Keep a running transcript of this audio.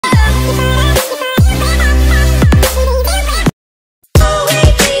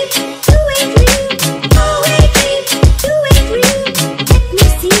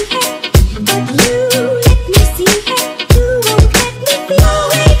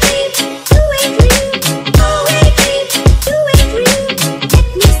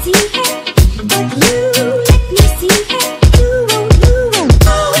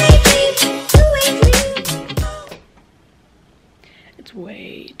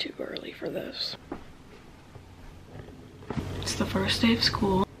too early for this. It's the first day of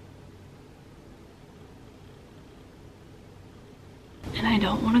school. And I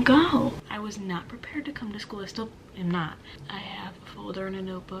don't want to go. I was not prepared to come to school. I still am not. I have a folder and a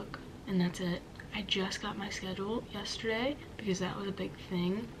notebook, and that's it. I just got my schedule yesterday because that was a big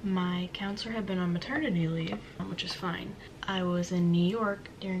thing. My counselor had been on maternity leave, which is fine. I was in New York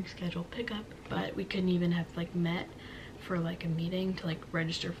during scheduled pickup, but we couldn't even have like met for like a meeting to like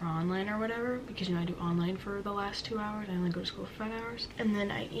register for online or whatever, because you know I do online for the last 2 hours. I only go to school for 5 hours. And then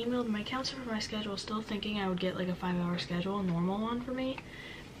I emailed my counselor for my schedule, still thinking I would get like a 5-hour schedule, a normal one for me,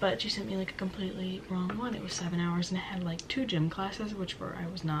 but she sent me like a completely wrong one. It was 7 hours and it had like 2 gym classes, which I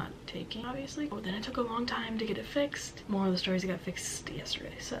was not taking, obviously. But then it took a long time to get it fixed. More of the stories, it got fixed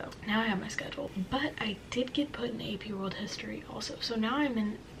yesterday, so now I have my schedule. But I did get put in AP World History also, so now I'm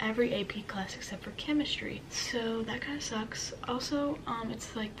in every AP class except for chemistry, so that kind of sucks. Also,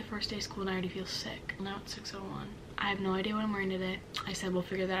 it's like the first day of school and I already feel sick. Now it's 6:01. I have no idea what I'm wearing today. I said we'll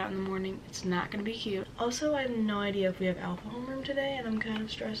figure that out in the morning. It's not gonna be cute. Also, I have no idea if we have alpha homeroom today, and I'm kind of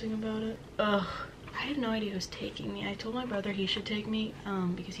stressing about it. Ugh. I have no idea who's taking me. I told my brother he should take me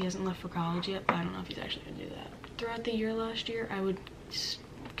because he hasn't left for college yet, but I don't know if he's actually gonna do that. Throughout the year last year, I would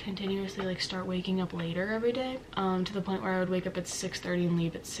continuously like start waking up later every day to the point where I would wake up at 6:30 and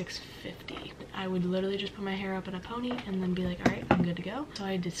leave at 6:50. I would literally just put my hair up in a pony and then be like, all right, I'm good to go. So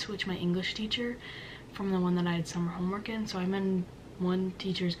I did switch my English teacher from the one that I had summer homework in, so I'm in one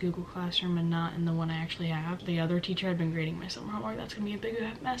teacher's Google Classroom and not in the one I actually have. The other teacher had been grading my summer homework. That's gonna be a big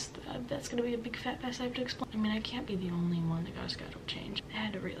mess. That's gonna be a big fat mess I have to explain. I mean, I can't be the only one that got a schedule change. I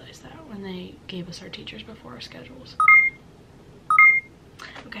had to realize that when they gave us our teachers before our schedules.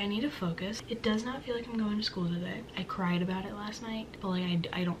 Okay, I need to focus. It does not feel like I'm going to school today. I cried about it last night, but like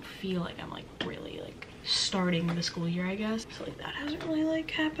I don't feel like I'm like really like starting the school year, I guess. So like that hasn't really like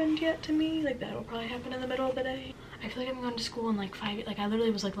happened yet to me. Like that'll probably happen in the middle of the day. I feel like I'm going to school in like 5, like I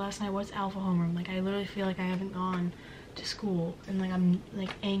literally was like last night, what's alpha homeroom? Like I literally feel like I haven't gone to school and like I'm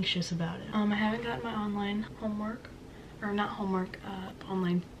like anxious about it. I haven't gotten my online homework, or not homework,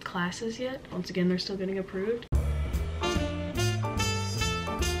 online classes yet. Once again, they're still getting approved.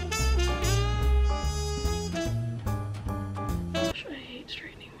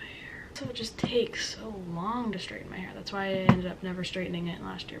 It just takes so long to straighten my hair. That's why I ended up never straightening it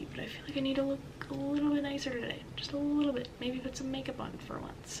last year. But I feel like I need to look a little bit nicer today. Just a little bit. Maybe put some makeup on for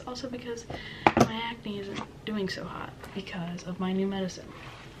once. Also because my acne isn't doing so hot because of my new medicine.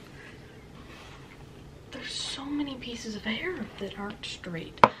 There's so many pieces of hair that aren't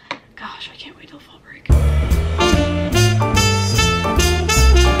straight. Gosh, I can't wait till fall break.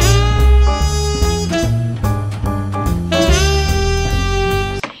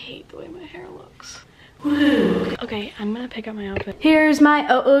 Okay, I'm gonna pick up my outfit. Here's my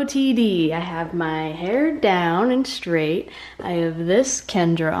OOTD. I have my hair down and straight. I have this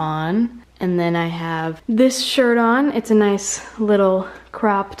Kendra on. And then I have this shirt on. It's a nice little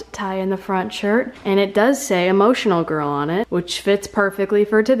cropped tie in the front shirt. And it does say Emotional Girl on it, which fits perfectly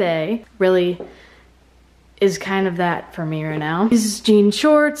for today. Really is kind of that for me right now. These jean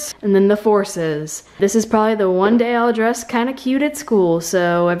shorts and then the forces. This is probably the one day I'll dress kind of cute at school,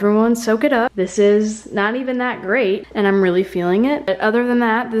 so everyone soak it up. This is not even that great and I'm really feeling it. But other than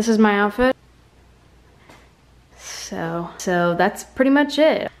that, this is my outfit. So that's pretty much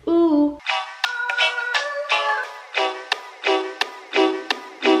it. Ooh.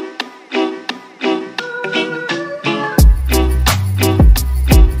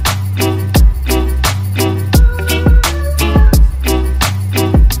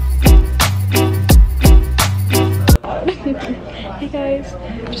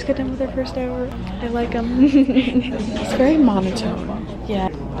 First hour. I like them. It's very monotone. Yeah.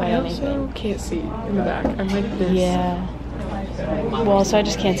 I also can't see in the back. I'm like this. Yeah. Well, so I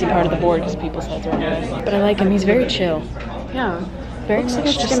just can't see part of the board because people's heads are on it. But I like him. He's very chill. Yeah. Very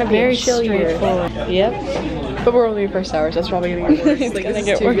much just gonna be very chill, straightforward. Yep. But we're only in first hour, so that's probably gonna get worse. It's like, gonna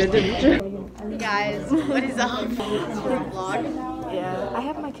get worse. Hey guys, what is up? Vlog. Yeah, I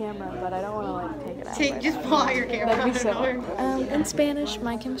have my camera, but I don't want to like take it out. Just pull out your camera. That'd be so. In Spanish,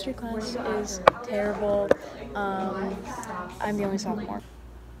 my chemistry class is terrible. I'm the only sophomore.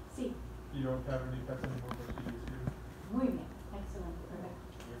 You don't have any pets anymore, but you used to? Muy bien, excellent, perfect.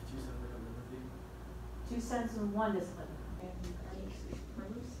 You have 2 cents of empathy? 2 cents and 1 discipline.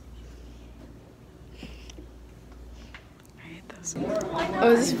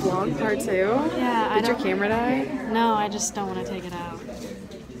 Oh, is this vlog part 2? Yeah. Did your camera die? No, I just don't want to take it out.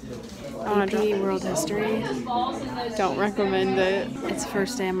 AP World History. Don't recommend it. It's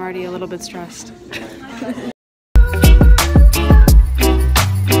first day. I'm already a little bit stressed.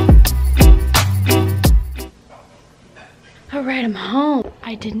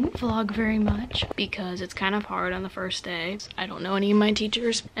 I didn't vlog very much because it's kind of hard on the first day. I don't know any of my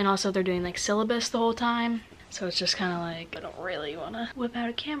teachers, and also they're doing like syllabus the whole time. So it's just kind of like, I don't really want to whip out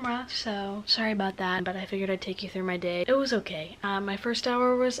a camera, so sorry about that. But I figured I'd take you through my day. It was okay. My first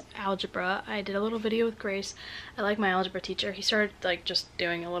hour was algebra. I did a little video with Grace. I like my algebra teacher. He started like just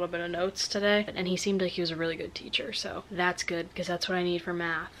doing a little bit of notes today, and he seemed like he was a really good teacher. So that's good because that's what I need for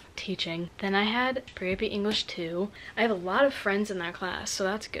math teaching. Then I had Pre-AP English 2. I have a lot of friends in that class, so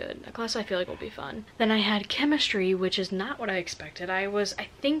that's good. That class I feel like will be fun. Then I had chemistry, which is not what I expected. I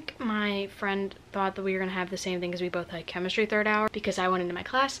think my friend thought that we were gonna have the same thing because we both had chemistry third hour, because I went into my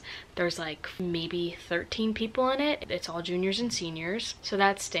class, there's like maybe 13 people in it. It's all juniors and seniors, so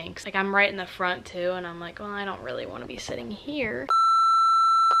that stinks. Like I'm right in the front too, and I'm like, well, I don't really want to be sitting here.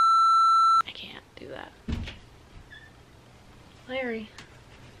 I can't do that. Larry.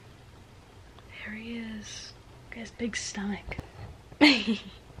 There he is. Guy's big stomach.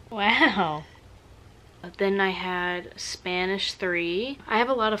 Wow. Then I had Spanish 3. I have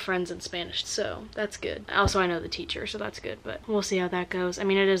a lot of friends in Spanish, so that's good. Also, I know the teacher, so that's good, but we'll see how that goes. I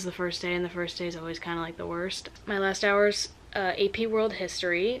mean, it is the first day, and the first day is always kind of like the worst. My last hour's AP World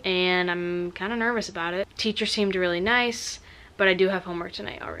History, and I'm kind of nervous about it. Teacher seemed really nice, but I do have homework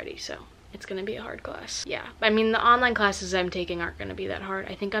tonight already, so it's gonna be a hard class. Yeah, I mean, the online classes I'm taking aren't gonna be that hard.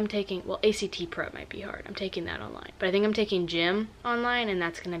 I think I'm taking, well, ACT Prep might be hard. I'm taking that online. But I think I'm taking gym online, and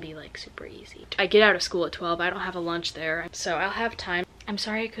that's gonna be like super easy. I get out of school at 12. I don't have a lunch there, so I'll have time. I'm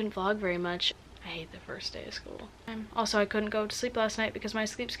sorry I couldn't vlog very much. I hate the first day of school. Also, I couldn't go to sleep last night because my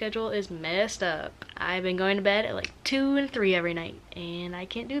sleep schedule is messed up. I've been going to bed at like 2 and 3 every night, and I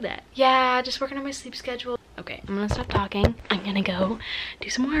can't do that. Yeah, just working on my sleep schedule. Okay, I'm gonna stop talking. I'm gonna go do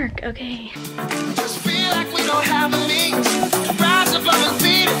some work, okay? Just feel like we don't have a link. Rise above and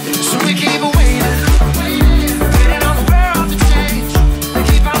beat it, so we keep waiting.